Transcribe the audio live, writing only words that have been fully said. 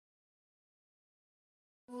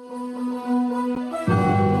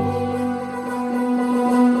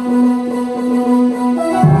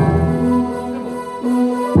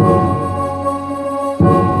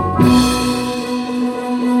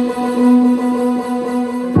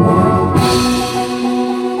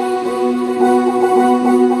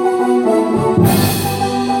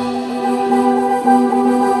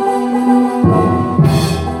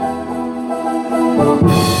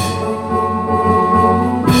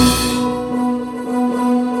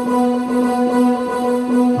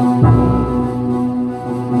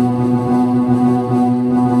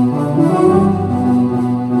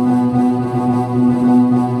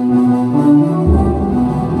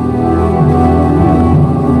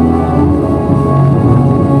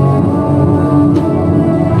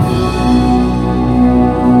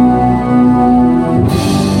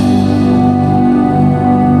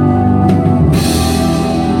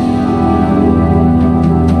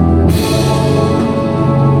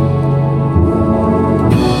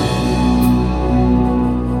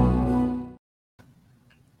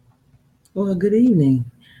Good evening.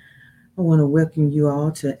 I want to welcome you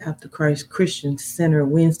all to After Christ Christian Center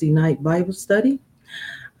Wednesday night Bible study.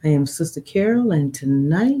 I am Sister Carol, and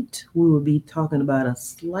tonight we will be talking about a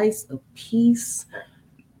slice of peace,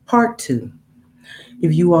 part two.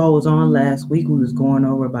 If you all was on last week, we was going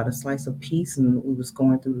over about a slice of peace, and we was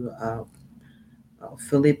going through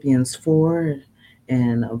Philippians 4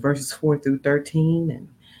 and verses 4 through 13,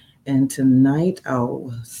 and tonight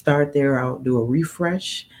I'll start there. I'll do a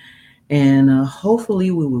refresh. And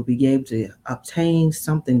hopefully, we will be able to obtain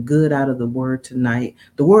something good out of the word tonight.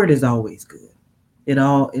 The word is always good. It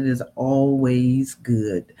is always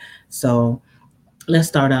good. So let's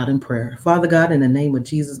start out in prayer. Father God, in the name of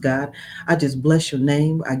Jesus, God, I just bless your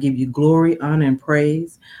name. I give you glory, honor, and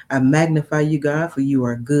praise. I magnify you, God, for you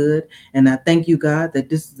are good. And I thank you, God, that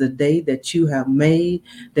this is the day that you have made,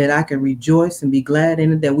 that I can rejoice and be glad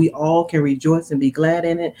in it, that we all can rejoice and be glad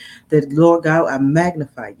in it. That, Lord God, I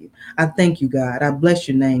magnify you. I thank you, God. I bless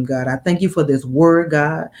your name, God. I thank you for this word,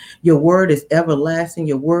 God. Your word is everlasting.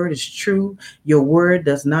 Your word is true. Your word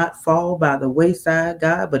does not fall by the wayside,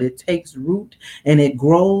 God, but it takes root and it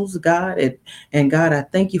grows, God. And God, I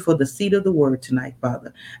thank you for the seed of the word tonight,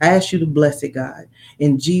 Father. I ask you to bless it, God,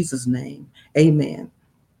 in Jesus' name. Amen.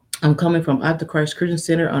 I'm coming from After Christ Christian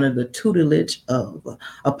Center under the tutelage of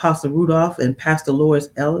Apostle Rudolph and Pastor Lois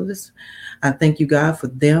Ellis. I thank you, God, for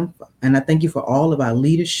them, and I thank you for all of our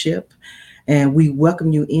leadership. And we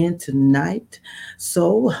welcome you in tonight.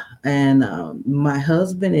 So, and my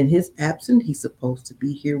husband, in his absence, he's supposed to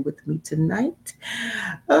be here with me tonight.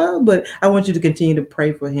 But I want you to continue to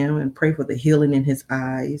pray for him and pray for the healing in his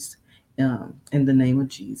eyes in the name of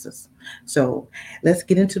Jesus. So let's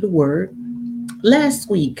get into the word. Last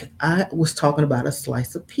week, I was talking about a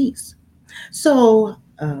slice of peace. So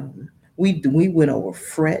we went over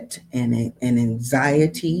fret and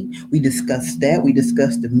anxiety. We discussed that. We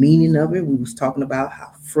discussed the meaning of it. We was talking about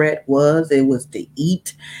how fret was. It was to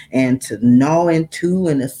eat and to gnaw into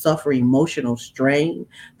and to suffer emotional strain.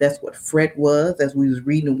 That's what fret was. As we was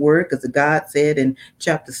reading the word, because God said in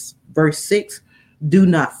chapter verse 6, do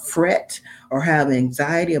not fret or have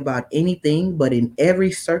anxiety about anything, but in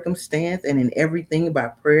every circumstance and in everything by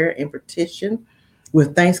prayer and petition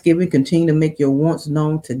with thanksgiving, continue to make your wants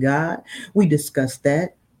known to God. We discussed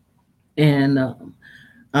that. And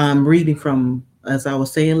I'm reading from, as I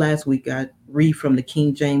was saying last week, I read from the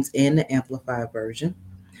King James and the Amplified Version.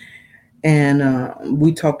 And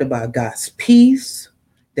we talked about God's peace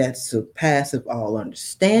that surpasses all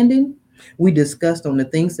understanding. We discussed on the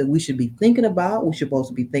things that we should be thinking about. We're supposed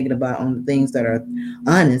to be thinking about on the things that are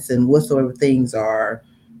honest and whatsoever things are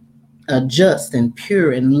just and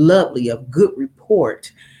pure and lovely, of good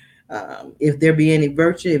report. If there be any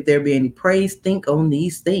virtue, if there be any praise, think on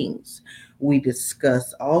these things. We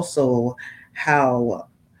discuss also how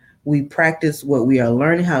we practice what we are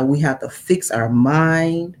learning, how we have to fix our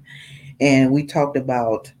mind. And we talked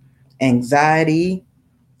about anxiety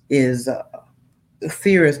is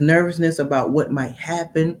fear is nervousness about what might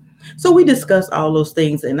happen. So we discussed all those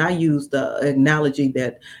things, and I used the analogy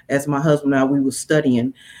that as my husband and I we were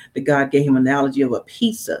studying, that God gave him an analogy of a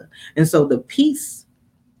pizza. And so the pizza,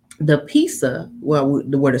 well,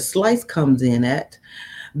 where the slice comes in at,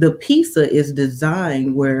 the pizza is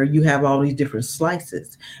designed where you have all these different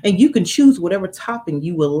slices, and you can choose whatever topping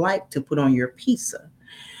you would like to put on your pizza.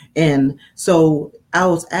 And so I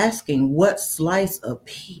was asking, what slice of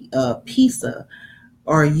pizza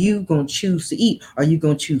are you going to choose to eat? Are you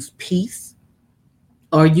going to choose peace?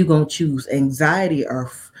 Are you going to choose anxiety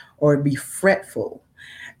or be fretful?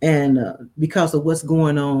 And because of what's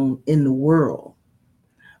going on in the world,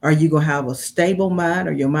 are you going to have a stable mind,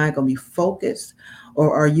 or your mind going to be focused,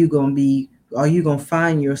 or are you going to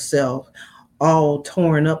find yourself all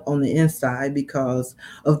torn up on the inside because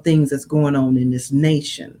of things that's going on in this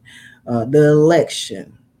nation, the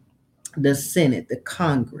election, the Senate, the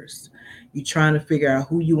Congress. You're trying to figure out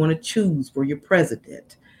who you want to choose for your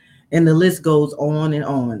president. And the list goes on and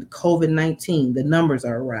on. COVID-19, the numbers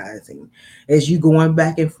are rising as you going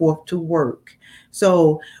back and forth to work.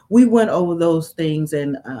 So we went over those things,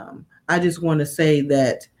 and I just want to say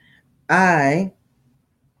that I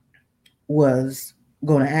was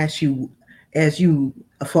going to ask you, as you,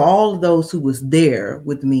 for all of those who was there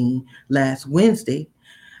with me last Wednesday,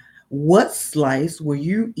 what slice were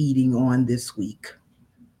you eating on this week?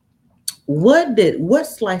 What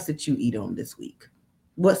slice did you eat on this week?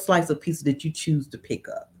 What slice of pizza did you choose to pick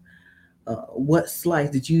up? What slice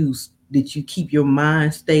did you keep your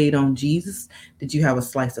mind stayed on Jesus? Did you have a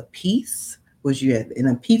slice of peace? Was you in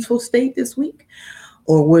a peaceful state this week,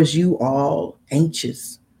 or was you all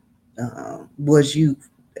anxious? Was you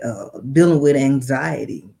dealing with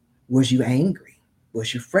anxiety? Was you angry?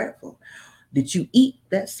 Was you fretful? Did you eat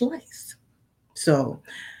that slice? So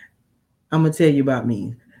I'm going to tell you about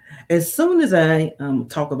me. As soon as I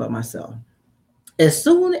talk about myself, as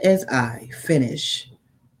soon as I finish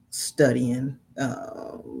studying,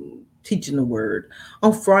 teaching the word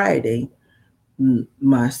on Friday,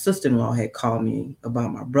 my sister-in-law had called me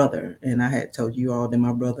about my brother, and I had told you all that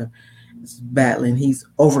my brother is battling. He's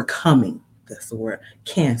overcoming, that's the word,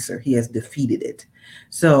 cancer. He has defeated it.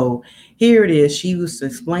 So here it is. She was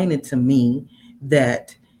explaining to me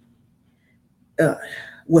that uh,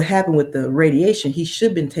 what happened with the radiation. He should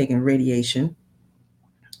have been taking radiation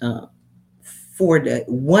uh,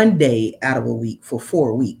 one day out of a week for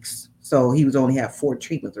 4 weeks. So he was only have 4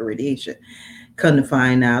 treatments of radiation. Come to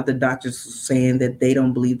find out, the doctors saying that they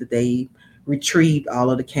don't believe that they retrieved all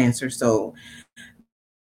of the cancer. So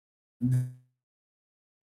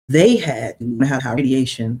they had to have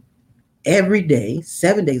radiation every day,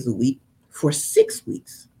 7 days a week for 6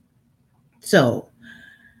 weeks. So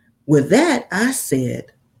with that, I said,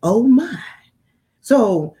 oh my.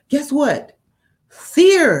 So guess what?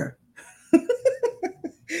 Fear.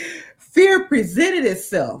 Fear presented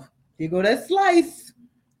itself. You go that slice.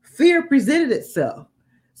 Fear presented itself.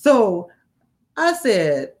 So I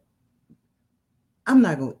said, I'm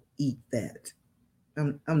not going to eat that.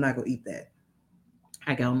 I'm not going to eat that.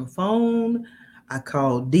 I got on the phone. I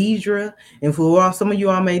called Deidre. And for all, some of you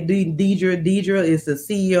all may do Deidre. Deidre is the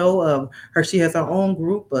CEO of her. She has her own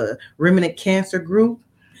group, a Remnant Cancer Group.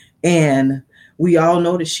 And we all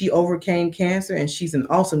know that she overcame cancer, and she's an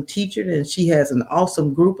awesome teacher, and she has an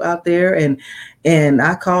awesome group out there. And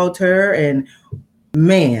I called her, and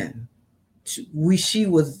man, she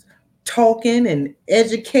was talking and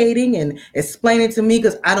educating and explaining to me,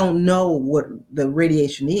 because I don't know what the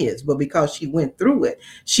radiation is, but because she went through it,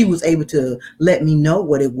 she was able to let me know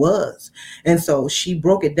what it was. And so she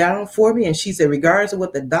broke it down for me, and she said, regardless of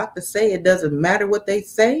what the doctors say, it doesn't matter what they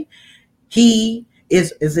say. He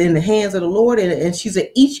is in the hands of the Lord. And she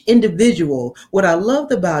said, each individual, what I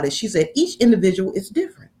loved about it, she said, each individual is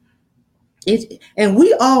different. And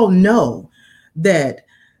we all know that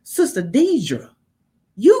Sister Deidre,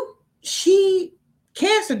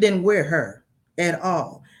 cancer didn't wear her at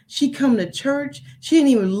all. She come to church. She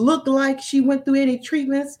didn't even look like she went through any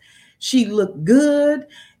treatments. She looked good,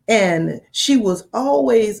 and she was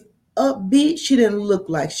always upbeat. She didn't look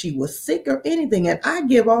like she was sick or anything. And I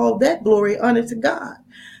give all that glory and honor to God.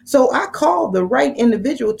 So I called the right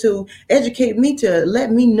individual to educate me, to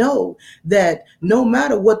let me know that no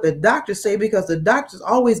matter what the doctors say, because the doctors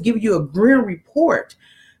always give you a grim report,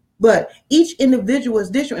 but each individual is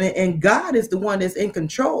different, and God is the one that's in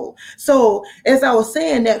control. So as I was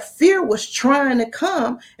saying, that fear was trying to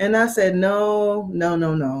come, and I said, no,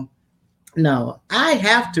 I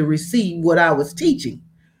have to receive what I was teaching.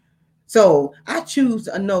 So I choose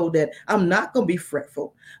to know that I'm not going to be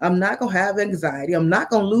fretful. I'm not going to have anxiety. I'm not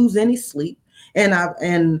going to lose any sleep.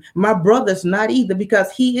 And my brother's not either,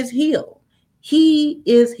 because he is healed. He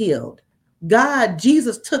is healed.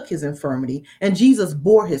 Jesus took his infirmity, and Jesus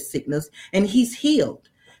bore his sickness, and he's healed.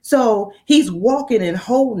 So he's walking in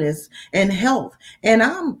wholeness and health. And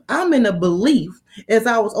I'm in a belief, as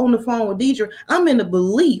I was on the phone with Deidre, I'm in a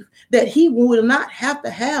belief that he will not have to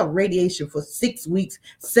have radiation for 6 weeks,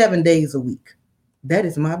 7 days a week. That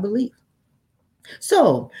is my belief.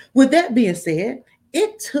 So with that being said,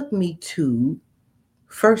 it took me to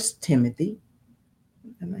 2 Timothy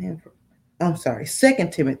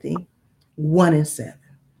 1:7.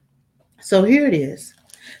 So here it is.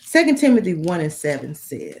 2 Timothy 1:7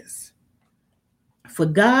 says, for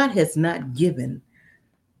God has not given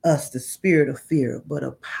us the spirit of fear, but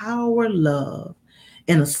of power, love,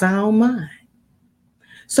 and a sound mind.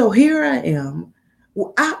 So here I am.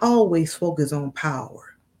 I always focus on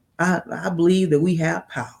power. I believe that we have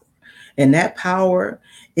power. And that power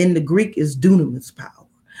in the Greek is dunamis power.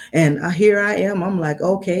 And here I am. I'm like,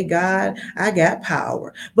 okay, God, I got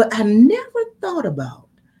power. But I never thought about,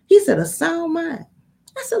 he said, a sound mind.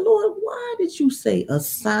 I said, Lord, why did you say a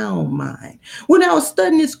sound mind? When I was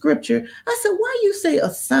studying this scripture, I said, why you say a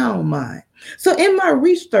sound mind? So in my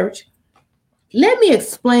research, let me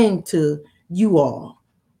explain to you all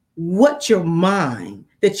what your mind,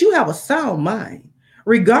 that you have a sound mind,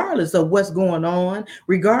 regardless of what's going on,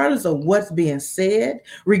 regardless of what's being said,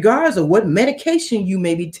 regardless of what medication you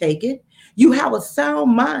may be taking. You have a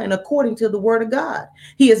sound mind according to the word of God.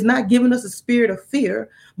 He has not given us a spirit of fear,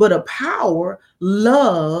 but a power,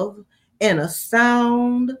 love, and a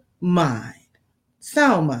sound mind.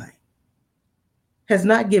 Sound mind has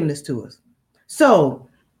not given this to us. So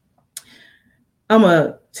I'm going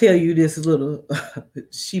to tell you this little,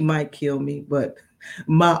 she might kill me, but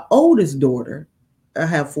My oldest daughter, I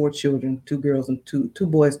have 4 children, 2 girls and two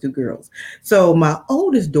boys, 2 girls. So my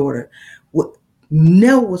oldest daughter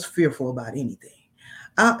never was fearful about anything.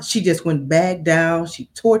 She just went back down. She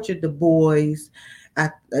tortured the boys.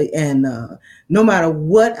 And no matter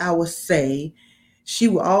what I would say, she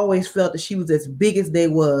would always felt that she was as big as they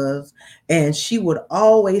was. And she would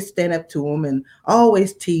always stand up to them and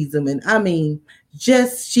always tease them. And I mean,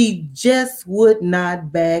 she just would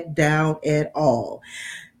not back down at all.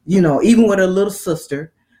 Even with her little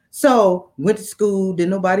sister. So went to school,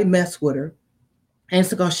 didn't nobody mess with her. And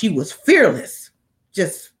so she was fearless.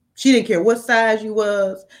 She didn't care what size you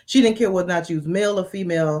was. She didn't care whether or not you was male or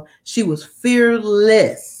female. She was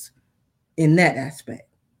fearless in that aspect.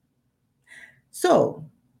 So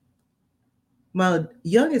my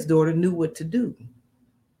youngest daughter knew what to do.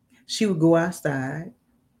 She would go outside,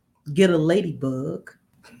 get a ladybug,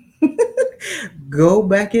 go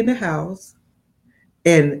back in the house,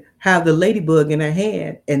 and have the ladybug in her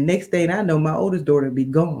hand. And next thing I know, my oldest daughter would be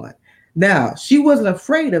gone. Now, she wasn't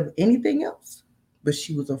afraid of anything else, but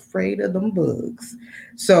she was afraid of them bugs.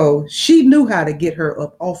 So she knew how to get her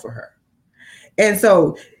up off of her. And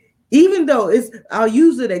so even though I'll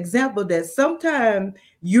use an example that sometimes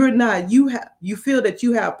you feel that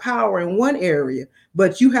you have power in one area,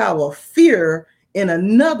 but you have a fear in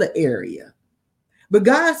another area. But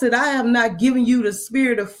God said, I have not given you the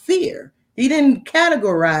spirit of fear. He didn't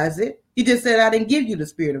categorize it. He just said, I didn't give you the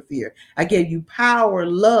spirit of fear. I gave you power,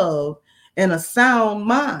 love, and a sound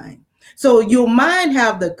mind. So your mind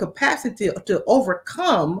have the capacity to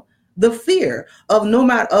overcome the fear of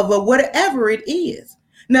whatever it is.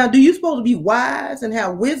 Now, do you supposed to be wise and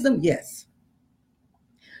have wisdom? Yes.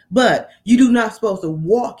 But you do not supposed to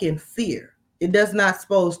walk in fear. It does not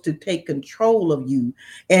supposed to take control of you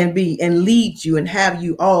and lead you and have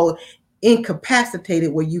you all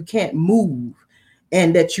incapacitated where you can't move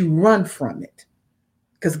and that you run from it.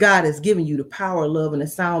 Because God has given you the power, love, and a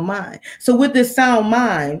sound mind. So with this sound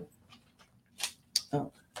mind,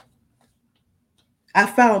 I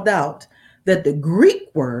found out that the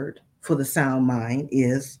Greek word for the sound mind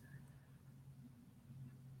is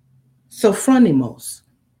sophronimos.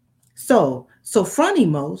 So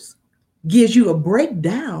sophronimos gives you a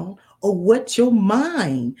breakdown of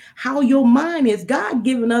how your mind is. God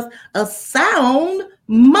given us a sound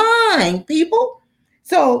mind, people.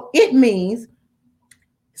 So it means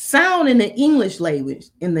sound in the English language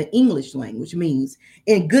means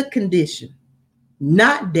in good condition,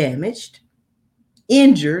 not damaged,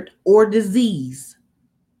 injured, or diseased.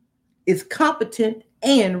 It's competent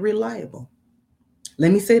and reliable.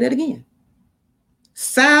 Let me say that again.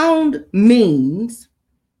 Sound means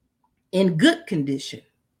in good condition,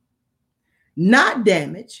 not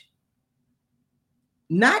damaged,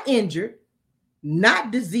 not injured,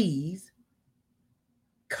 not diseased,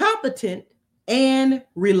 competent, and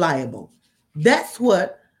reliable. That's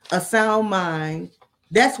what a sound mind,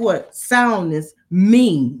 that's what soundness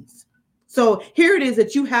means. So here it is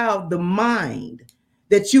that you have the mind,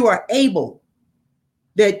 that you are able,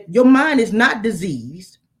 that your mind is not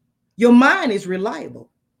diseased, your mind is reliable.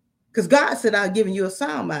 Because God said, I've given you a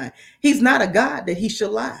sound mind. He's not a God that he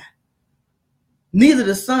shall lie. Neither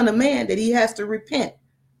the Son of Man that he has to repent.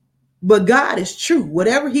 But God is true.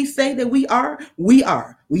 Whatever he say that we are, we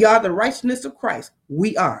are. We are the righteousness of Christ.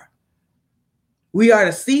 We are. We are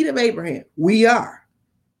the seed of Abraham. We are.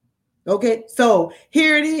 Okay, so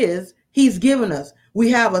here it is. He's given us. We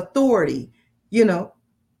have authority. We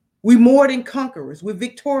more than conquerors. We're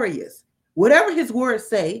victorious. Whatever his words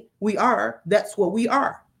say, we are. That's what we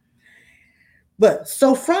are. But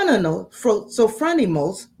sophronimos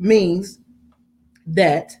means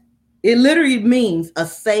that it literally means a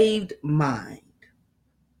saved mind.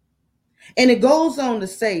 And it goes on to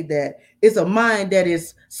say that it's a mind that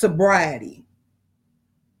is sobriety,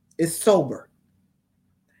 it's sober,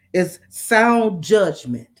 it's sound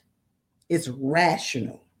judgment, it's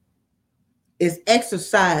rational, it's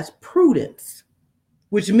exercise prudence,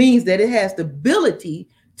 which means that it has the ability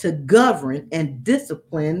to govern and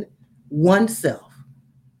discipline oneself.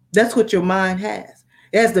 That's what your mind has.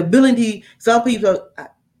 It has the ability. Some people,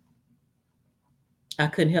 I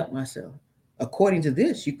couldn't help myself. According to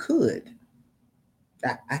this, you could.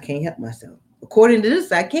 I can't help myself. According to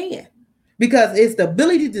this, I can. Because it's the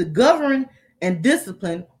ability to govern and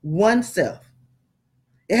discipline oneself.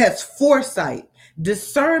 It has foresight,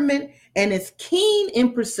 discernment, and it's keen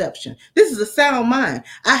in perception. This is a sound mind.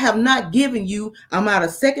 I have not given you, I'm out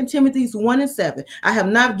of 2 Timothy 1:7. I have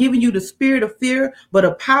not given you the spirit of fear, but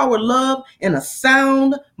a power, love, and a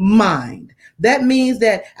sound mind. That means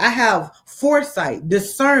that I have foresight,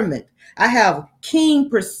 discernment. I have keen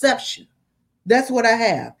perception. That's what I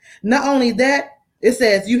have. Not only that, it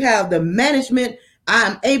says you have the management.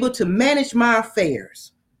 I'm able to manage my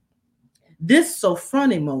affairs. This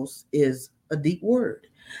sophronimos is a deep word.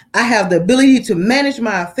 I have the ability to manage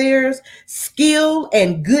my affairs, skill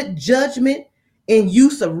and good judgment in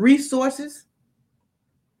use of resources.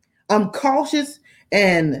 I'm cautious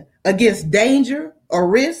and against danger or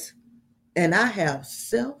risk, and I have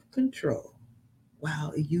self-control.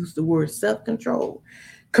 Wow, it used the word self-control.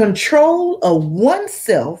 Control of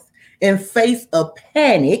oneself in face of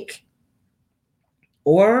panic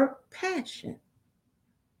or passion.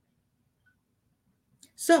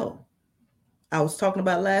 So, I was talking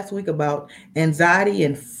about last week about anxiety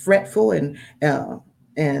and fretful and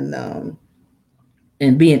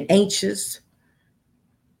and being anxious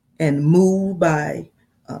and moved by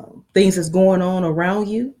things that's going on around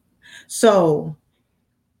you. So,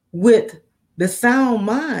 with the sound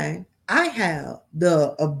mind, I have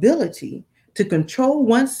the ability to control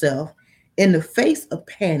oneself in the face of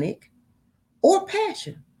panic or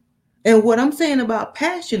passion. And what I'm saying about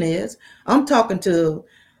passion is,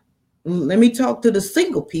 let me talk to the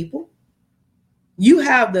single people. You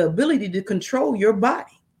have the ability to control your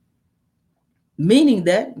body, meaning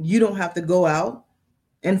that you don't have to go out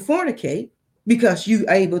and fornicate because you're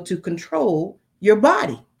able to control your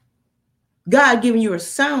body. God giving you a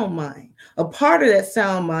sound mind. A part of that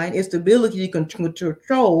sound mind is the ability to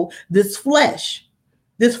control this flesh.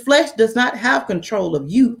 This flesh does not have control of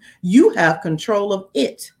you. You have control of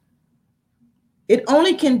it. It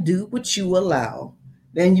only can do what you allow.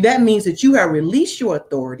 And that means that you have released your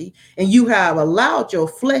authority and you have allowed your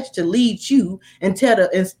flesh to lead you instead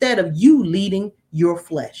of you leading your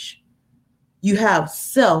flesh. You have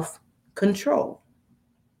self-control.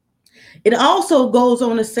 It also goes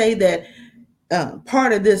on to say that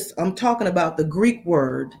part of this, I'm talking about the Greek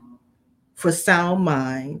word for sound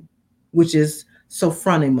mind, which is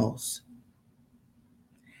sophronimos.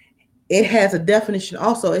 It has a definition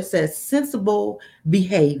also. It says sensible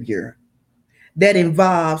behavior that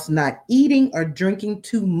involves not eating or drinking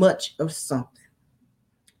too much of something.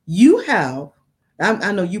 You have,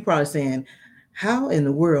 I know you probably saying, how in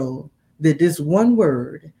the world did this one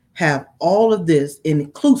word have all of this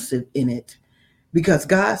inclusive in it? Because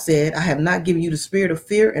God said, I have not given you the spirit of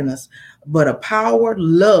fear in us, but a power,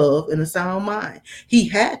 love, and a sound mind. He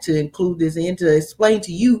had to include this in to explain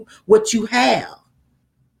to you what you have.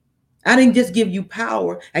 I didn't just give you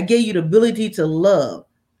power. I gave you the ability to love.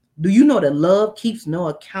 Do you know that love keeps no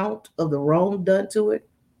account of the wrong done to it?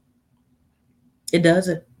 It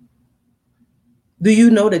doesn't. Do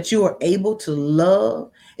you know that you are able to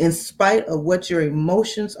love in spite of what your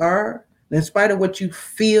emotions are, in spite of what you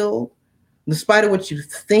feel, in spite of what you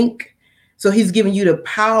think? So he's giving you the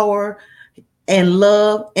power and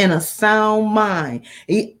love and a sound mind.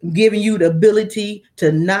 He's giving you the ability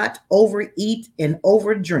to not overeat and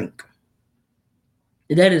overdrink.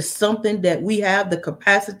 That is something that we have the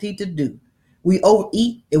capacity to do. We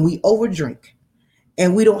overeat and we overdrink.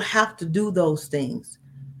 And we don't have to do those things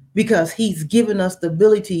because he's given us the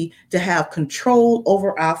ability to have control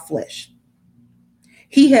over our flesh.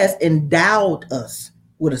 He has endowed us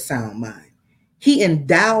with a sound mind. He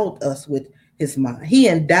endowed us with his mind. He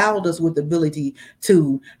endowed us with the ability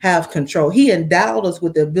to have control. He endowed us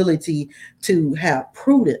with the ability to have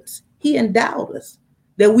prudence. He endowed us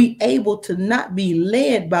that we able to not be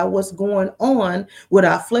led by what's going on with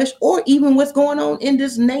our flesh or even what's going on in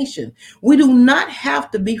this nation. We do not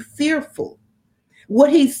have to be fearful.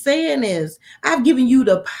 What he's saying is, I've given you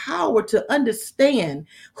the power to understand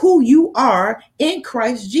who you are in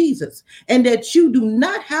Christ Jesus and that you do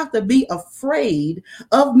not have to be afraid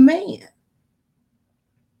of man.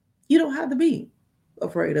 You don't have to be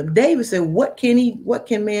afraid of. David said, what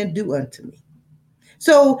can man do unto me?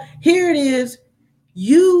 So here it is.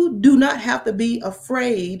 You do not have to be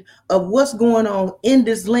afraid of what's going on in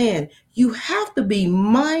this land. You have to be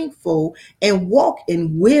mindful and walk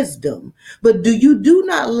in wisdom. But do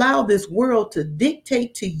not allow this world to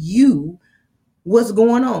dictate to you what's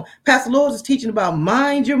going on. Pastor Lord is teaching about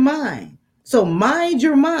mind your mind. So mind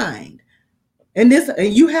your mind. And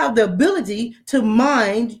you have the ability to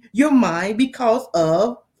mind your mind because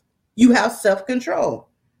of you have self-control.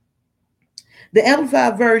 The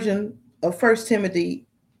Amplified version of 2 Timothy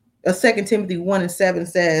 1:7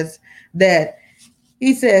 says that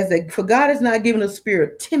he says that for God has not given a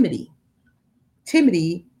spirit of timidity.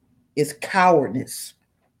 Timidity is cowardness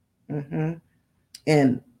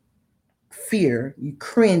and fear, you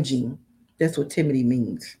cringing. That's what timidity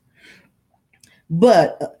means.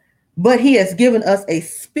 But he has given us a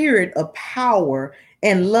spirit of power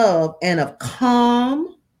and love and of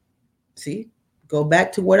calm. See, Go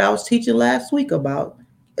back to what I was teaching last week about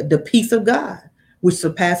the peace of God, which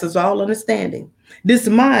surpasses all understanding. This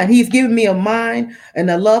mind, he's given me a mind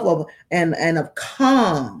and a love of and a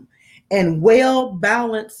calm and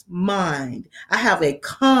well-balanced mind. I have a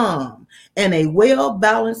calm and a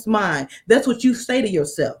well-balanced mind. That's what you say to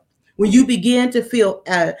yourself. When you begin to feel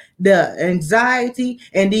the anxiety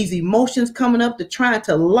and these emotions coming up to trying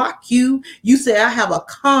to lock you, you say, I have a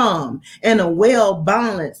calm and a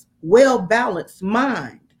well-balanced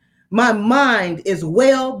mind. My mind is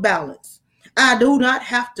well-balanced. I do not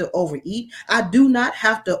have to overeat. I do not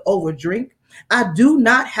have to overdrink. I do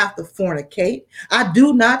not have to fornicate. I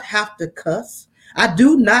do not have to cuss. I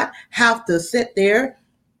do not have to sit there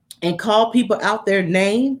and call people out their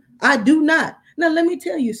name. I do not. Now, let me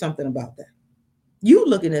tell you something about that. You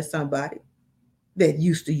looking at somebody that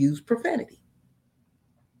used to use profanity.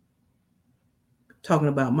 Talking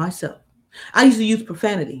about myself. I used to use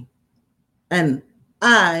profanity. And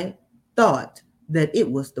I thought that it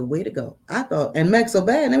was the way to go. I thought, and Max so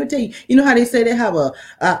bad, let me tell you, you know how they say they have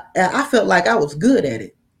I felt like I was good at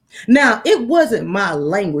it. Now, it wasn't my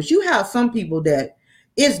language. You have some people that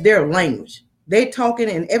it's their language. They talking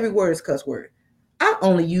and every word is cuss word. I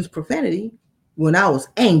only use profanity when I was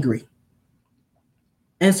angry.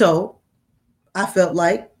 And so I felt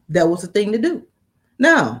like that was the thing to do.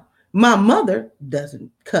 Now, my mother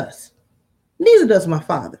doesn't cuss. Neither does my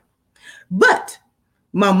father. But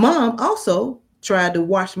my mom also tried to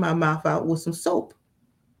wash my mouth out with some soap.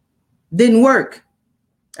 Didn't work.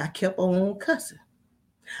 I kept on cussing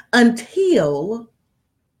until,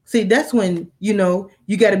 see, that's when, you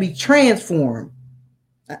got to be transformed.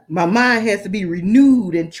 My mind has to be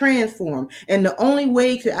renewed and transformed. And the only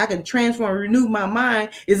way I can transform and renew my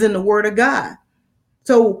mind is in the Word of God.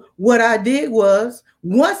 So what I did was,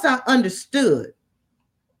 once I understood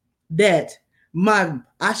that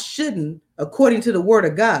I shouldn't, according to the Word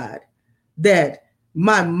of God, that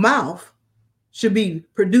my mouth should be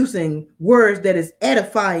producing words that is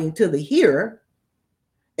edifying to the hearer,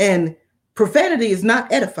 and profanity is not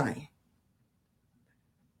edifying.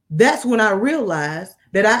 That's when I realized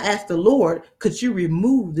that I asked the Lord, could you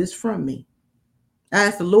remove this from me? I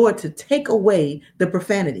asked the Lord to take away the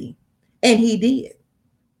profanity, and he did.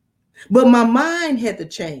 But my mind had to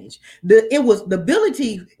change. The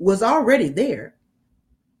ability was already there.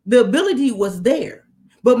 The ability was there,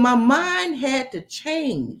 but my mind had to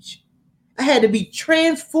change. I had to be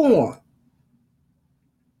transformed.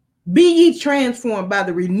 Be ye transformed by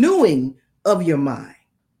the renewing of your mind.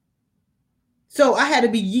 So I had to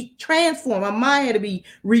be transformed. My mind had to be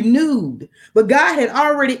renewed. But God had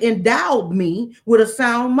already endowed me with a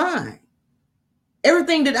sound mind.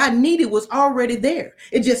 Everything that I needed was already there.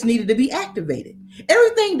 It just needed to be activated.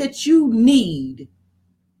 Everything that you need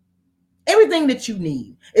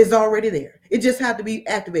is already there. It just had to be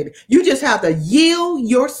activated. You just have to yield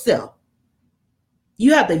yourself.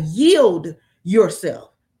 You have to yield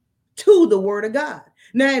yourself to the Word of God.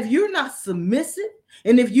 Now, if you're not submissive,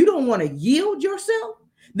 and if you don't want to yield yourself,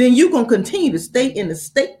 then you're going to continue to stay in the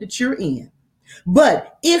state that you're in.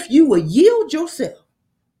 But if you will yield yourself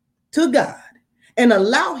to God and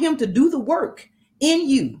allow him to do the work in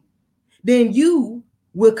you, then you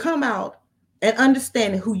will come out and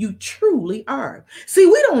understand who you truly are. See,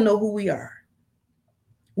 we don't know who we are.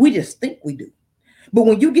 We just think we do. But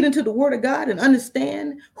when you get into the Word of God and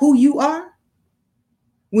understand who you are,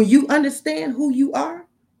 when you understand who you are,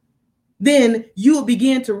 then you will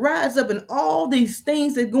begin to rise up, and all these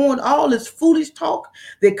things that go on, all this foolish talk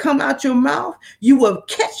that come out your mouth, you will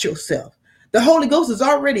catch yourself. The Holy Ghost is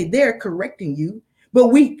already there correcting you, but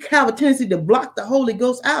we have a tendency to block the Holy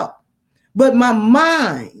Ghost out. But my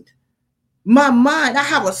mind, I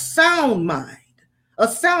have a sound mind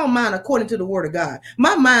according to the Word of God.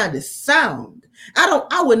 My mind is sound.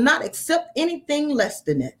 I would not accept anything less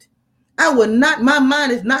than it. My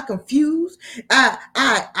mind is not confused.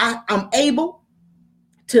 I'm able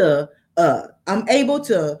to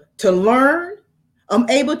learn. I'm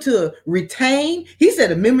able to retain. He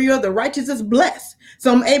said the memory of the righteous is blessed.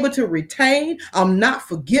 So I'm able to retain. I'm not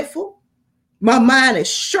forgetful. My mind is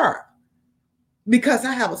sharp because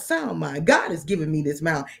I have a sound mind. God has given me this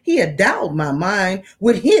mind. He endowed my mind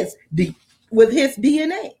with his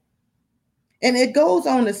DNA. And it goes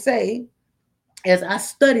on to say, as I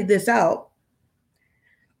studied this out,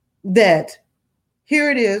 that here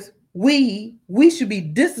it is, we should be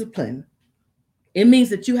disciplined. It means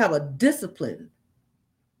that you have a disciplined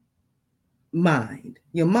mind.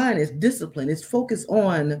 Your mind is disciplined. It's focused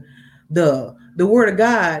on the Word of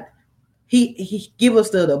God. He give us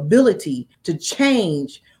the ability to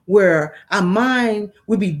change where our mind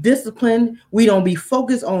will be disciplined. We don't be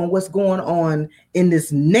focused on what's going on in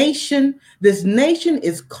this nation. This nation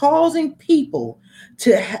is causing people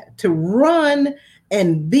to run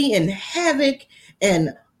and be in havoc,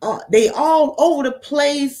 and they all over the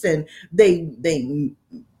place, and they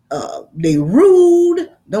rude.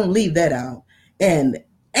 Don't leave that out. And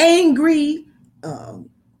angry,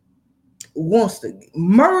 wants to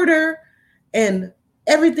murder, and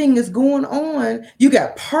everything is going on. You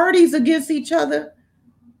got parties against each other,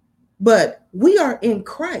 but we are in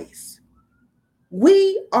Christ.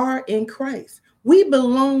 We are in Christ. We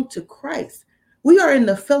belong to Christ. We are in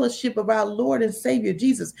the fellowship of our Lord and Savior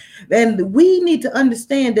Jesus. And we need to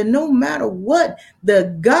understand that no matter what,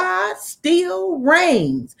 the God still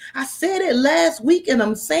reigns. I said it last week and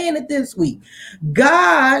I'm saying it this week.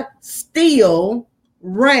 God still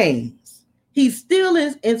reigns. He still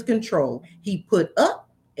is in control. He put up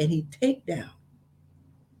and he take down.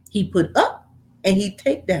 He put up and he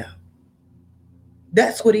take down.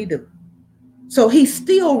 That's what he do. So he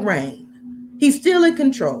still reigns. He's still in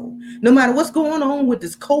control. No matter what's going on with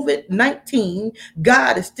this COVID-19,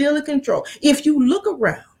 God is still in control. If you look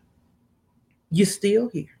around, you're still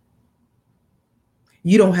here.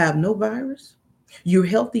 You don't have no virus. You're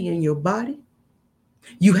healthy in your body.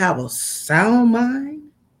 You have a sound mind.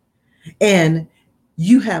 And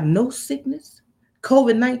you have no sickness.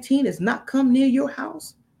 COVID-19 has not come near your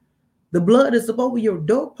house. The blood is up over your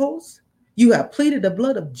doorposts. You have pleaded the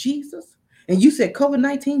blood of Jesus. And you said,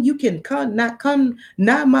 COVID-19, you can not come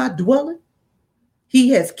nigh my dwelling. He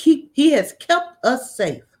has kept us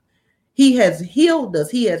safe. He has healed us.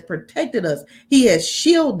 He has protected us. He has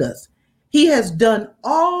shielded us. He has done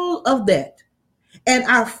all of that. And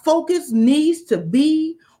our focus needs to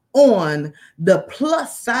be on the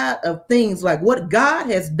plus side of things, like what God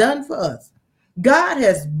has done for us. God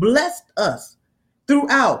has blessed us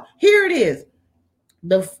throughout. Here it is.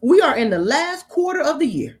 We are in the last quarter of the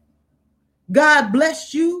year. God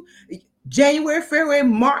blessed you January, February,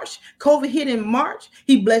 March. COVID hit in March.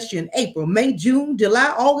 He blessed you in April, May, June,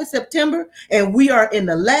 July, August, September. And we are in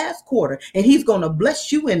the last quarter. And he's going to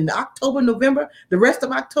bless you in October, November, the rest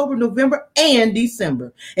of October, November, and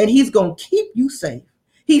December. And he's going to keep you safe.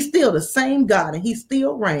 He's still the same God, and he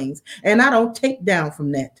still reigns. And I don't take down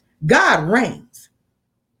from that. God reigns.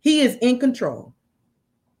 He is in control.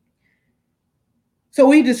 So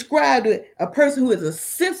we described a person who is a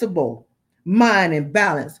sensible mind and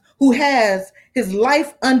balance, who has his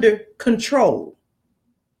life under control.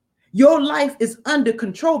 Your life is under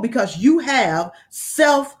control because you have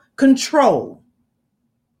self-control.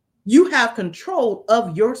 You have control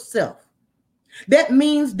of yourself. That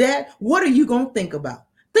means that what are you going to think about?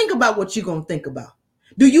 Think about what you're going to think about.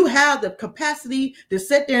 Do you have the capacity to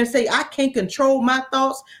sit there and say, I can't control my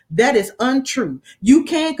thoughts? That is untrue. You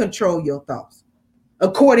can control your thoughts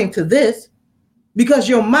according to this, because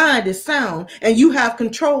your mind is sound and you have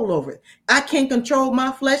control over it. I can't control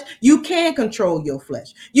my flesh. You can control your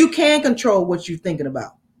flesh. You can control what you're thinking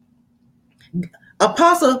about.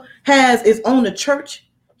 Apostle is on the church.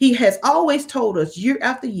 He has always told us year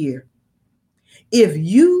after year, if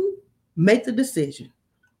you make the decision,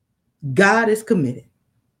 God is committed.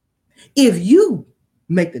 If you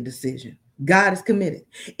make the decision, God is committed.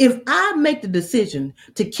 If I make the decision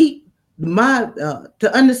to keep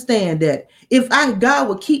to understand that if God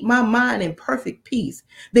will keep my mind in perfect peace,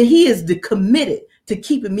 then he is committed to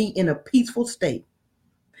keeping me in a peaceful state.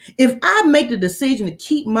 If I make the decision to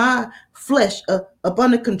keep my flesh up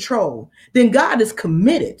under control, then God is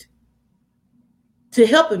committed to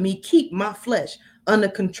helping me keep my flesh under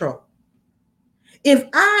control. If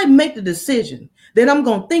I make the decision that I'm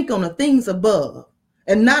going to think on the things above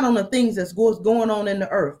and not on the things that's going on in the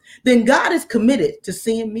earth, then God is committed to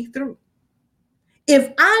seeing me through.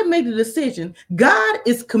 If I make the decision, God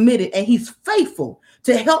is committed and he's faithful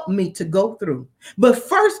to help me to go through. But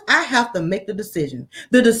first, I have to make the decision.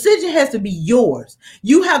 The decision has to be yours.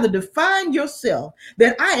 You have to define yourself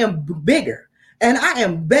that I am bigger and I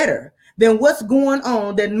am better than what's going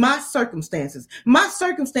on, than my circumstances. My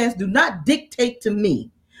circumstances do not dictate to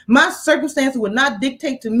me. My circumstances will not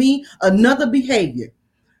dictate to me another behavior.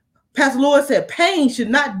 Pastor Lord said, pain should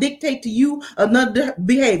not dictate to you another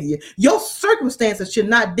behavior. Your circumstances should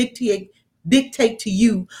not dictate to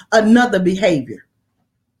you another behavior.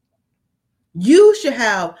 You should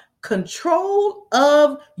have control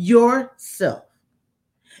of yourself.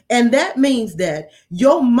 And that means that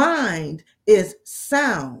your mind is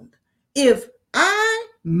sound. If I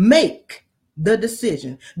make the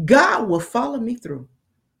decision, God will follow me through.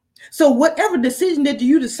 So whatever decision that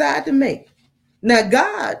you decide to make, now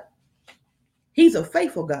God, he's a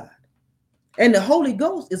faithful God. And the Holy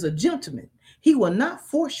Ghost is a gentleman. He will not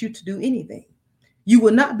force you to do anything. You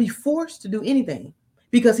will not be forced to do anything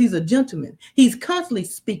because he's a gentleman. He's constantly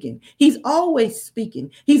speaking. He's always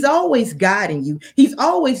speaking. He's always guiding you. He's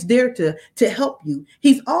always there to help you.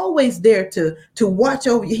 He's always there to watch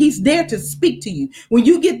over you. He's there to speak to you. When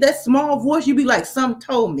you get that small voice, you be like, some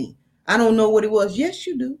told me. I don't know what it was. Yes,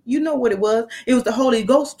 you do. You know what it was. It was the Holy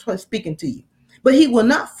Ghost speaking to you. But he will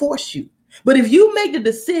not force you. But if you make the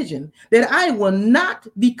decision that I will not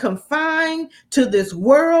be confined to this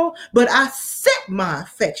world, but I set my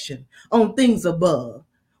affection on things above,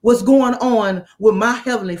 what's going on with my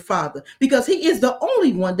Heavenly Father, because he is the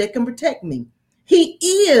only one that can protect me. He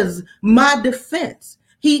is my defense.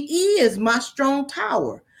 He is my strong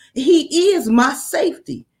tower. He is my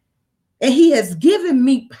safety. And he has given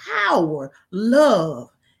me power, love,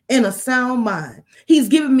 and a sound mind. He's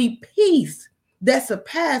given me peace that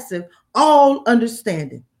surpasses all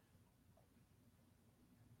understanding.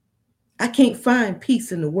 I can't find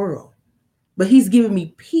peace in the world, but he's given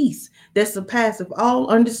me peace that surpasses all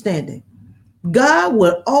understanding. God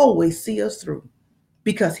will always see us through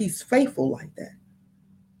because he's faithful like that.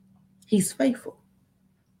 He's faithful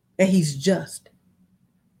and he's just.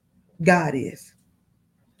 God is.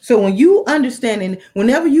 So when you understand, and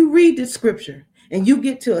whenever you read the scripture and you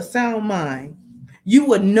get to a sound mind, you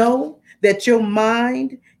would know that your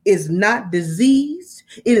mind is not diseased,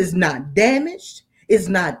 it is not damaged, it's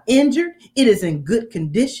not injured, it is in good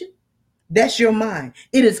condition. That's your mind.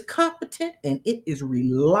 It is competent and it is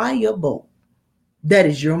reliable. That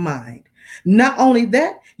is your mind. Not only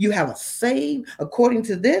that, you have a saved, according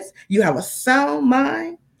to this, you have a sound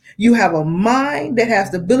mind. You have a mind that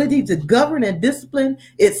has the ability to govern and discipline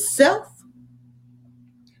itself.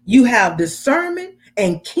 You have discernment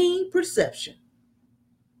and keen perception.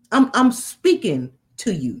 I'm speaking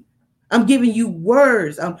to you. I'm giving you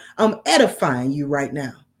words. I'm edifying you right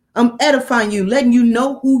now. I'm edifying you, letting you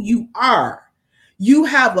know who you are. You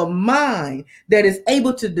have a mind that is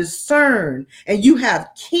able to discern, and you have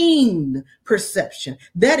keen perception.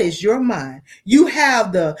 That is your mind. You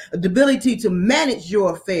have the ability to manage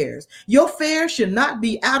your affairs. Your affairs should not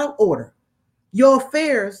be out of order. Your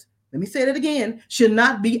affairs, let me say that again, should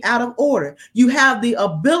not be out of order. You have the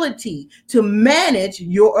ability to manage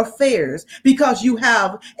your affairs because you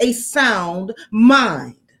have a sound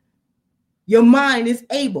mind. Your mind is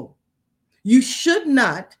able. You should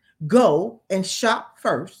not go and shop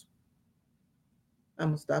first. I'm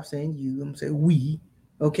going to stop saying you. I'm going to say we.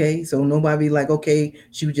 Okay. So nobody be like, okay,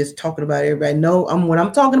 she was just talking about everybody. No, when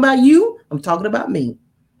I'm talking about you, I'm talking about me.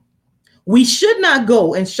 We should not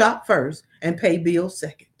go and shop first and pay bills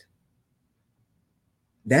second.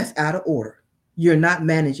 That's out of order. You're not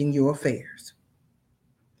managing your affairs.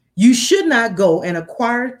 You should not go and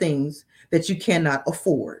acquire things that you cannot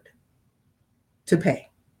afford to pay.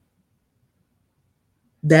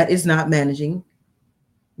 That is not managing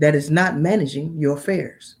your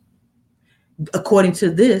affairs. According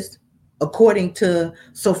to this, according to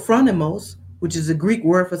sophronimos, which is a Greek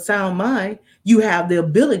word for sound mind, you have the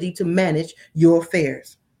ability to manage your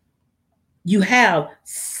affairs. You have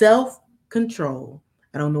self-control.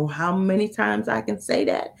 I don't know how many times I can say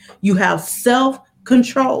that. You have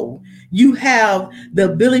self-control. You have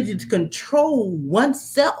the ability to control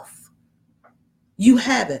oneself. You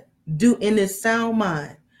have it. Do in this sound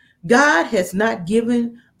mind. God has not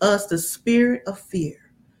given us the spirit of fear,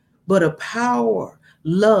 but a power,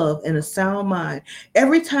 love, and a sound mind.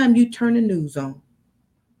 Every time you turn the news on,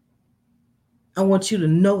 I want you to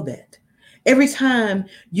know that. Every time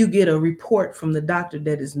you get a report from the doctor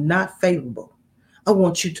that is not favorable, I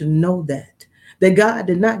want you to know that God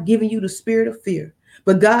did not give you the spirit of fear,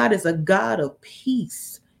 but God is a God of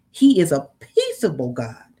peace. He is a peaceable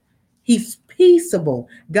God. He's peaceable.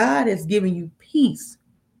 God has given you peace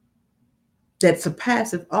that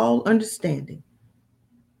surpasses all understanding.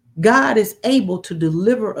 God is able to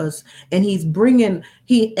deliver us, and he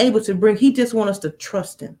just wants us to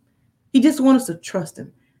trust him. He just wants us to trust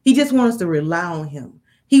him. He just wants us to rely on him.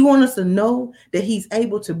 He wants us to know that he's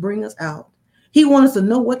able to bring us out. He wants us to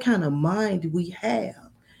know what kind of mind we have.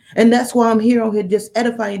 And that's why I'm here on here just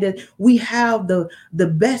edifying that we have the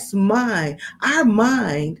best mind. Our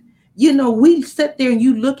mind, we sit there and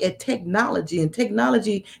you look at technology, and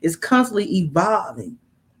technology is constantly evolving.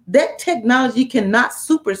 That technology cannot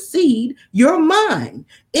supersede your mind.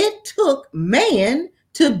 It took man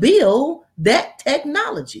to build that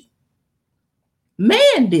technology.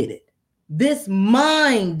 Man did it. This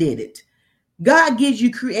mind did it. God gives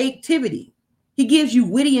you creativity. He gives you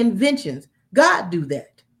witty inventions. God do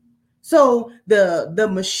that. So the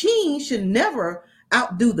machine should never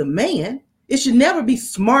outdo the man. It should never be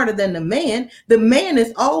smarter than the man. The man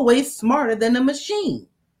is always smarter than the machine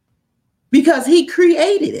because he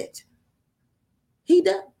created it. He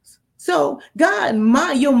does. So God,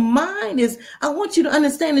 your mind is, I want you to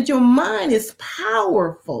understand that your mind is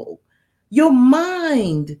powerful. Your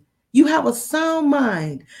mind, you have a sound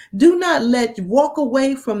mind. Do not walk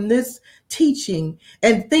away from this teaching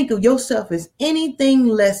and think of yourself as anything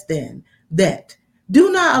less than that.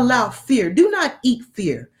 Do not allow fear. Do not eat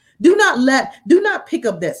fear. Do not pick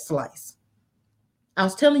up that slice. I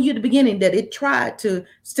was telling you at the beginning that it tried to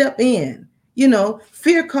step in.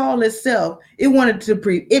 Fear called itself. It wanted to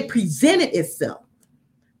it presented itself.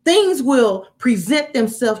 Things will present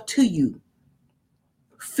themselves to you.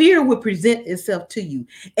 Fear will present itself to you.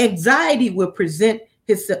 Anxiety will present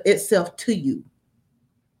itself to you.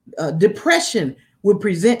 Depression will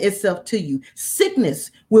present itself to you.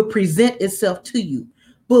 Sickness will present itself to you.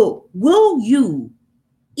 But will you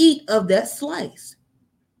eat of that slice?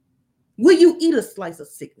 Will you eat a slice of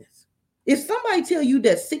sickness? If somebody tell you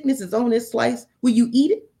that sickness is on this slice, will you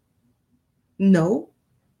eat it? No.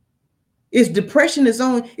 If depression is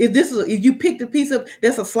on, if you picked a piece of,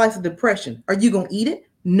 that's a slice of depression, are you going to eat it?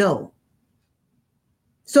 No.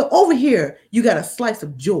 So over here, you got a slice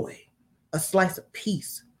of joy, a slice of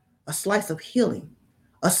peace, a slice of healing,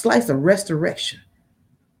 a slice of restoration.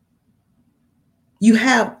 You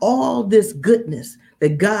have all this goodness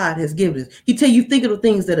that God has given us. He tell you, think of the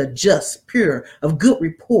things that are just, pure, of good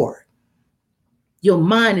report. Your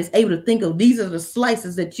mind is able to think of, these are the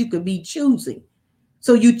slices that you could be choosing.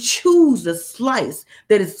 So you choose the slice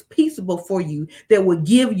that is peaceable for you, that will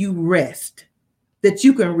give you rest, that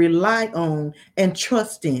you can rely on and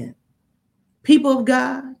trust in. People of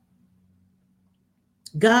God,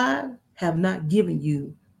 God have not given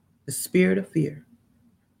you the spirit of fear,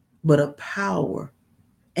 but of power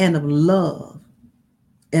and of love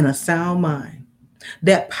and a sound mind.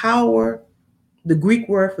 That power, the Greek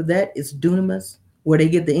word for that is dunamis, where they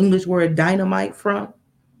get the English word dynamite from.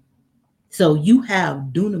 So you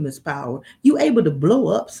have dunamis power. You able to blow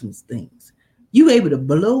up some things. You able to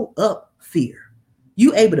blow up fear.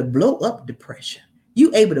 You able to blow up depression.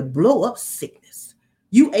 You able to blow up sickness.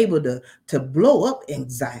 You able to blow up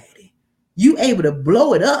anxiety. You able to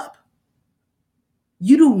blow it up.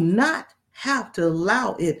 You do not have to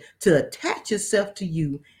allow it to attach itself to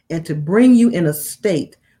you and to bring you in a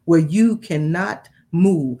state where you cannot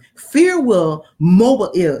move. Fear will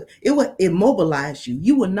immobilize you.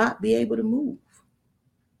 You will not be able to move.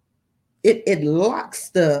 It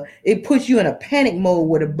puts you in a panic mode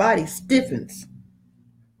where the body stiffens.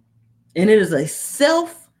 And it is a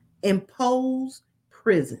self-imposed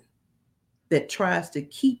prison that tries to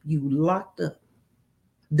keep you locked up.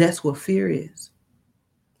 That's what fear is.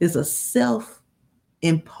 It's a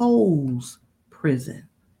self-imposed prison,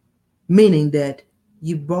 meaning that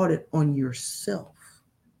you brought it on yourself.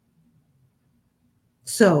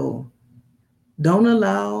 So don't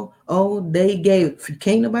allow,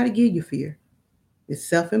 can't nobody give you fear. It's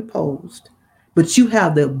self-imposed, but you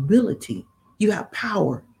have the ability, you have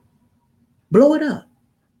power. Blow it up.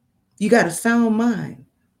 You got a sound mind.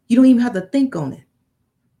 You don't even have to think on it.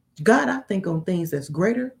 God, I think on things that's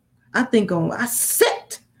greater. I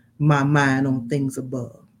set my mind on things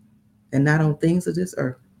above and not on things of this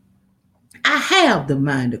earth. I have the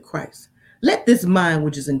mind of Christ. Let this mind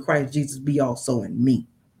which is in Christ Jesus be also in me.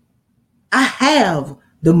 I have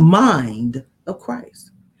the mind of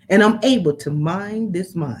Christ, and I'm able to mind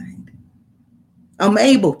this mind. I'm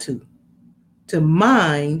able to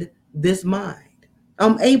mind this mind.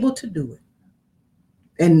 I'm able to do it.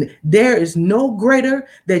 And there is no greater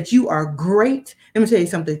that you are great. Let me tell you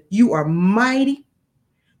something. You are mighty.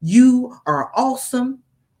 You are awesome.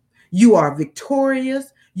 You are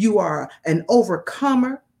victorious. You are an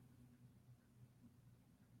overcomer.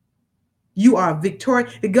 You are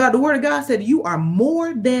victorious. The word of God said you are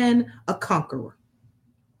more than a conqueror.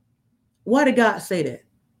 Why did God say that?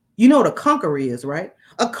 You know what a conqueror is, right?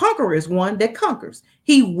 A conqueror is one that conquers.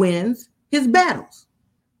 He wins his battles.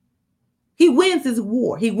 He wins his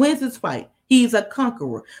war. He wins his fight. He's a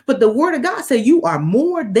conqueror. But the word of God said you are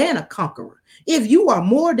more than a conqueror. If you are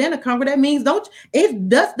more than a conqueror, that means does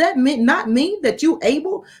that not mean that you're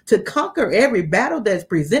able to conquer every battle that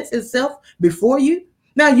presents itself before you?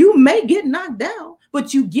 Now, you may get knocked down,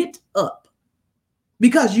 but you get up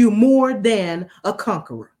because you're more than a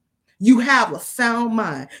conqueror. You have a sound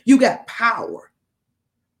mind. You got power.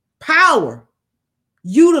 Power.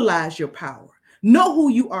 Utilize your power. Know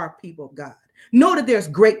who you are, people of God. Know that there's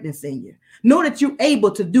greatness in you. Know that you're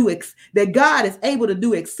able to do that God is able to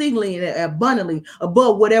do exceedingly and abundantly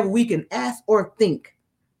above whatever we can ask or think.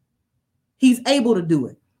 He's able to do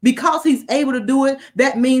it. Because he's able to do it,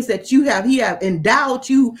 that means that he have endowed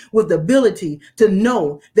you with the ability to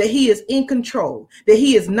know that he is in control, that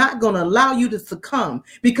he is not going to allow you to succumb,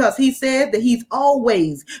 because he said that he's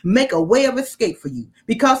always make a way of escape for you.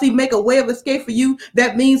 Because he make a way of escape for you,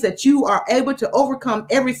 that means that you are able to overcome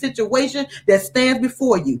every situation that stands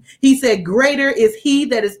before you. He said, greater is he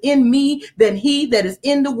that is in me than he that is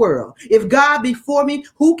in the world. If God be for me,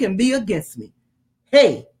 who can be against me?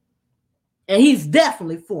 Hey, and he's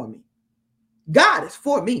definitely for me. God is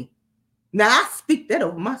for me. Now I speak that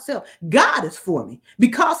over myself. God is for me.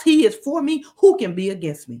 Because he is for me, who can be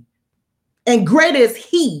against me? And greater is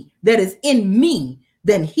he that is in me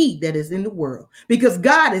than he that is in the world. Because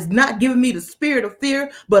God has not given me the spirit of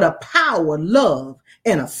fear, but a power, love,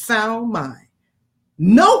 and a sound mind.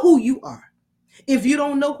 Know who you are. If you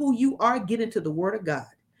don't know who you are, get into the word of God.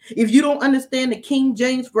 If you don't understand the King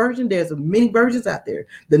James Version, there's many versions out there.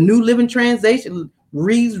 The New Living Translation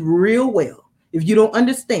reads real well. If you don't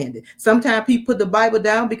understand it, sometimes people put the Bible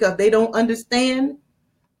down because they don't understand.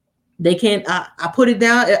 They can't. I put it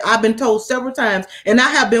down. I've been told several times, and I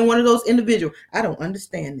have been one of those individuals. I don't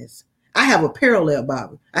understand this. I have a parallel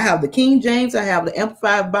Bible. I have the King James. I have the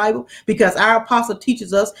Amplified Bible, because our apostle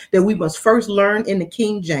teaches us that we must first learn in the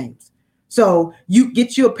King James. So you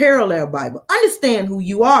get your parallel Bible. Understand who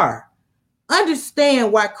you are.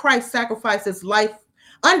 Understand why Christ sacrificed his life.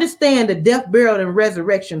 Understand the death, burial, and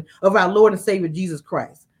resurrection of our Lord and Savior Jesus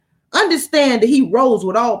Christ. Understand that he rose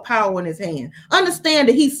with all power in his hand. Understand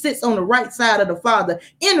that he sits on the right side of the Father,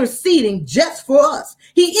 interceding just for us.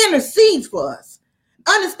 He intercedes for us.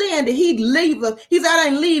 Understand that he leaves us. He said, I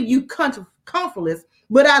didn't leave you comfortless,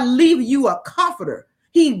 but I leave you a comforter.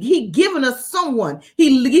 He given us someone.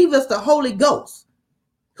 He gave us the Holy Ghost,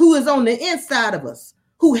 who is on the inside of us,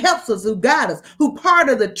 who helps us, who guides us, who part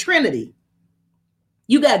of the Trinity.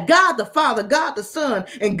 You got God the Father, God the Son,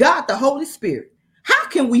 and God the Holy Spirit. How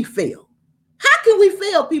can we fail? How can we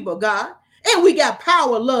fail, people of God? And we got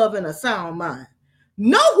power, love, and a sound mind.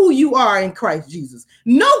 Know who you are in Christ Jesus.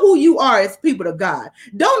 Know who you are as people of God.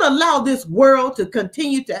 Don't allow this world to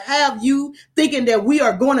continue to have you thinking that we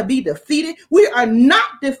are going to be defeated. We are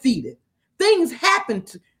not defeated. Things happen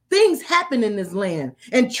in this land,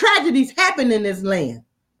 and tragedies happen in this land.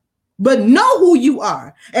 But know who you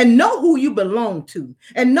are, and know who you belong to,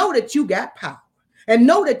 and know that you got power, and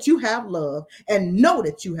know that you have love, and know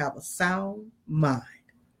that you have a sound mind.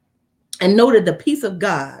 And know that the peace of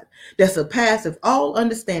God that surpasses all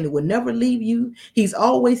understanding will never leave you. He's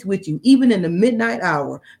always with you. Even in the midnight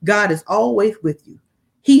hour, God is always with you.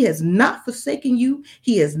 He has not forsaken you.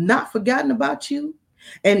 He has not forgotten about you.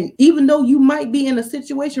 And even though you might be in a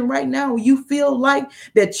situation right now where you feel like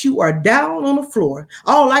that you are down on the floor,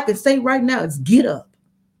 all I can say right now is get up,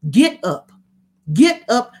 get up, get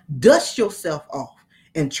up, dust yourself off,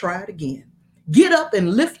 and try it again. Get up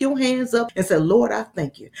and lift your hands up and say, Lord, I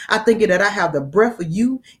thank you. I thank you that I have the breath of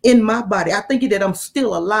you in my body. I thank you that I'm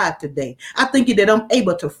still alive today. I thank you that I'm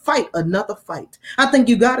able to fight another fight. I thank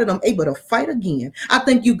you, God, that I'm able to fight again. I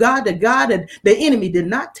thank you, God, that the enemy did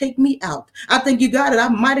not take me out. I thank you, God, that I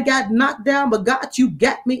might have got knocked down, but God, you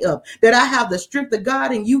got me up. That I have the strength of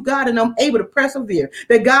God in you, God, and I'm able to persevere.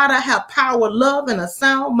 That, God, I have power, love, and a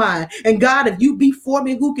sound mind. And God, if you be for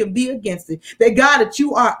me, who can be against it? That, God, that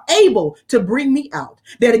you are able to bring me out.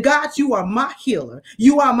 That, God, you are my healer.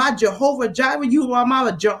 You are my Jehovah Jireh. You are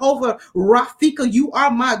my Jehovah Rafika. You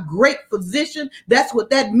are my great physician. That's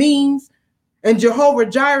what that means. And Jehovah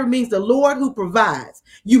Jireh means the Lord who provides.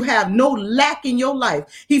 You have no lack in your life.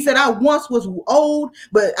 He said, I once was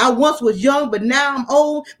young, but now I'm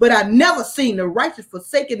old, but I never seen the righteous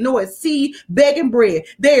forsaken nor his seed begging bread.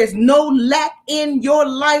 There is no lack in your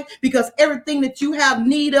life, because everything that you have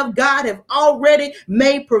need of, God have already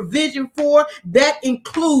made provision for. That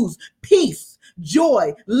includes peace,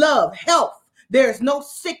 joy, love, health. There is no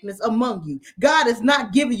sickness among you. God is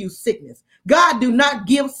not giving you sickness. God do not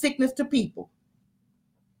give sickness to people.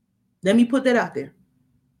 Let me put that out there.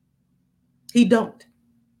 He don't.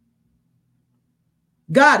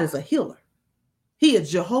 God is a healer. He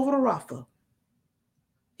is Jehovah Rapha.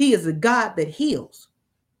 He is a God that heals.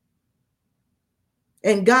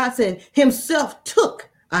 And God said himself took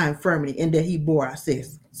our infirmity and that he bore our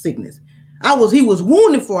sickness. He was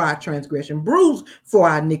wounded for our transgression, bruised for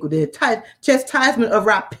our iniquity. The chastisement of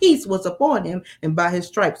our peace was upon him, and by his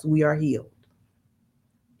stripes we are healed.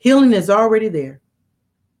 Healing is already there.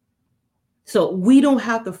 So we don't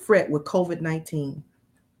have to fret with COVID-19.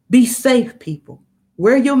 Be safe, people.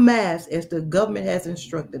 Wear your mask as the government has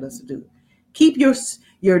instructed us to do. Keep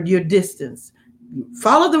your distance.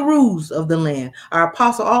 Follow the rules of the land. Our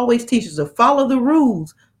apostle always teaches us to follow the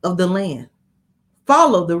rules of the land.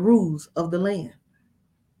 follow the rules of the land,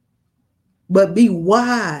 but be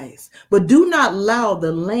wise. But do not allow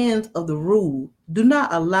the lands of the rule, do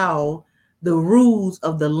not allow the rules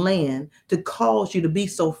of the land to cause you to be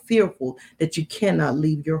so fearful that you cannot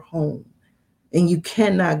leave your home and you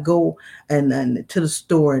cannot go and to the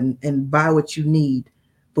store and buy what you need.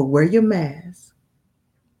 But wear your mask,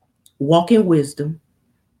 walk in wisdom,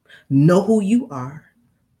 know who you are,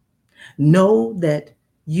 know that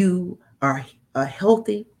you are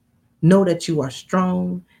healthy, know that you are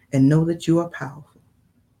strong, and know that you are powerful.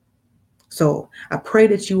 So I pray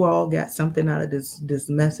that you all got something out of this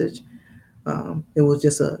message. It was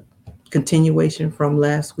just a continuation from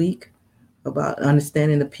last week about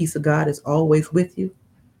understanding the peace of God is always with you.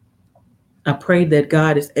 I pray that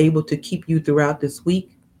God is able to keep you throughout this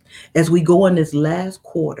week as we go in this last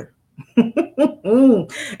quarter.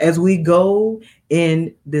 As we go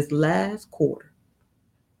in this last quarter,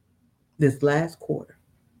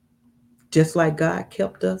 just like God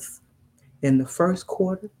kept us in the first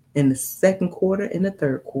quarter, in the second quarter, in the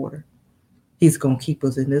third quarter, He's going to keep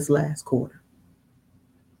us in this last quarter.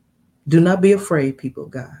 Do not be afraid, people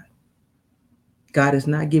of God. God is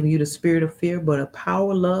not giving you the spirit of fear, but a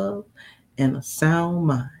power, love, and a sound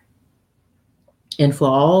mind. And for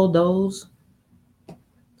all those,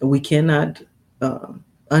 we cannot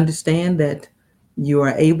understand that you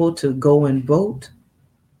are able to go and vote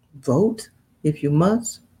if you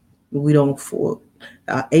must. We don't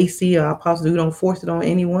AC or apostle, we don't force it on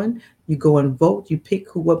anyone. You go and vote. You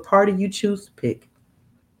pick what party you choose to pick.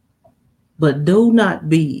 But do not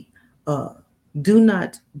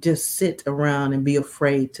just sit around and be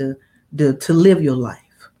afraid to live your life.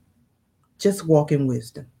 Just walk in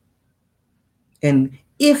wisdom. And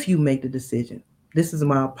if you make the decision, this is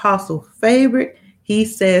my apostle favorite. He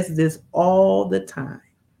says this all the time.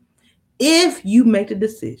 If you make the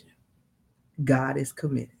decision, God is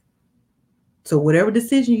committed. So whatever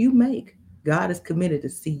decision you make, God is committed to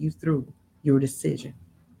see you through your decision.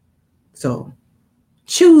 So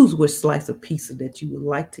choose which slice of pizza that you would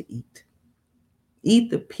like to eat.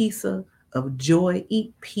 Eat the pizza of joy.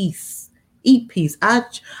 Eat peace. Eat peace. I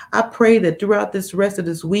pray that throughout this rest of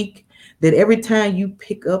this week, that every time you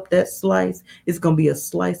pick up that slice, it's going to be a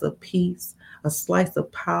slice of peace, a slice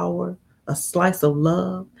of power, a slice of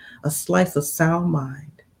love, a slice of sound mind.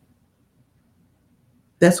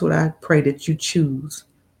 That's what I pray that you choose.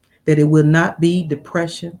 That it will not be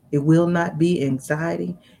depression. It will not be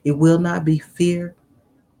anxiety. It will not be fear.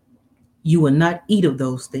 You will not eat of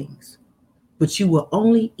those things, but you will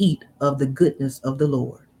only eat of the goodness of the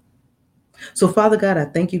Lord. So, Father God, I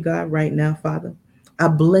thank you, God, right now, Father. I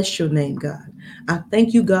bless your name, God. I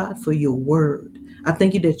thank you, God, for your word. I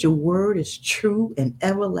thank you that your word is true and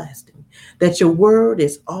everlasting, that your word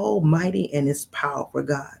is almighty and is powerful,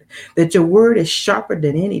 God, that your word is sharper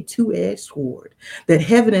than any two-edged sword, that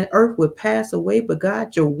heaven and earth will pass away, but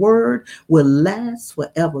God, your word will last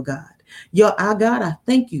forever, God. Our God, I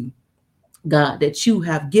thank you, God, that you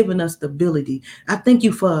have given us the ability. I thank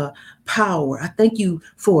you for power. I thank you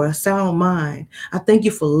for a sound mind. I thank you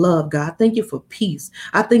for love, God. I thank you for peace.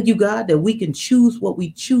 I thank you, God, that we can choose what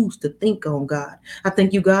we choose to think on, God. I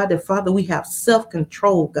thank you, God, that, Father, we have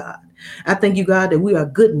self-control, God. I thank you, God, that we are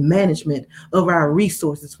good management of our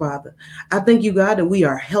resources, Father. I thank you, God, that we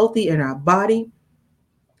are healthy in our body,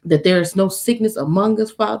 that there is no sickness among us,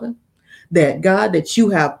 Father, that, God, that you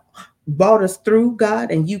have brought us through, God,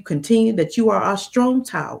 and you continue, that you are our strong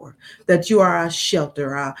tower, that you are our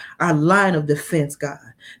shelter, our line of defense, God.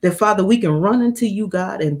 That, Father, we can run into you,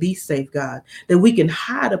 God, and be safe, God. That we can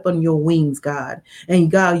hide up on your wings, God. And,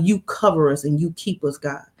 God, you cover us and you keep us,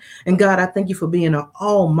 God. And, God, I thank you for being an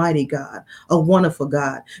almighty God, a wonderful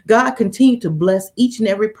God. God, continue to bless each and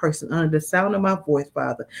every person under the sound of my voice,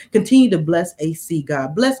 Father. Continue to bless AC,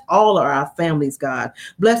 God. Bless all of our families, God.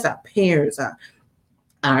 Bless our parents,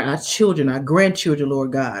 our children, our grandchildren,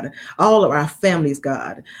 Lord God, all of our families,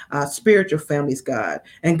 God, our spiritual families, God.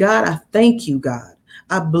 And God, I thank you, God.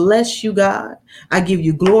 I bless you, God. I give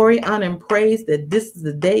you glory, honor, and praise that this is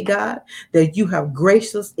the day, God, that you have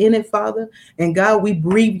graced us in it, Father. And God, we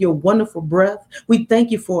breathe your wonderful breath. We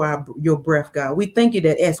thank you for your breath, God. We thank you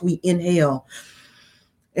that as we inhale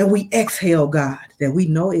and we exhale, God, that we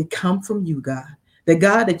know it comes from you, God. That,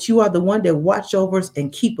 God, that you are the one that watch over us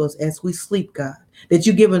and keep us as we sleep, God. That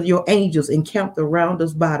you give us your angels encamped around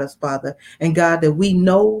us, by us, Father. And, God, that we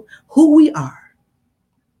know who we are.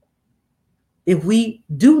 If we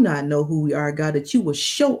do not know who we are, God, that you will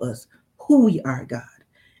show us who we are, God,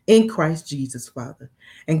 in Christ Jesus, Father.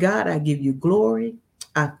 And, God, I give you glory.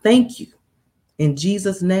 I thank you. In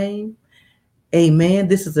Jesus' name, amen.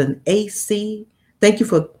 This is an AC Thank you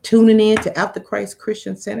for tuning in to After Christ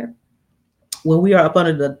Christian Center, where we are up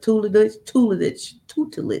under the tutelage.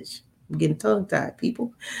 I'm getting tongue-tied,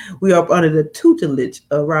 people. We are up under the tutelage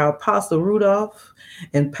of our Apostle Rudolph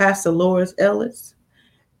and Pastor Loris Ellis.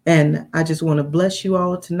 And I just want to bless you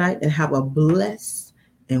all tonight and have a blessed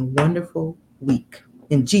and wonderful week.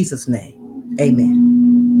 In Jesus' name, amen.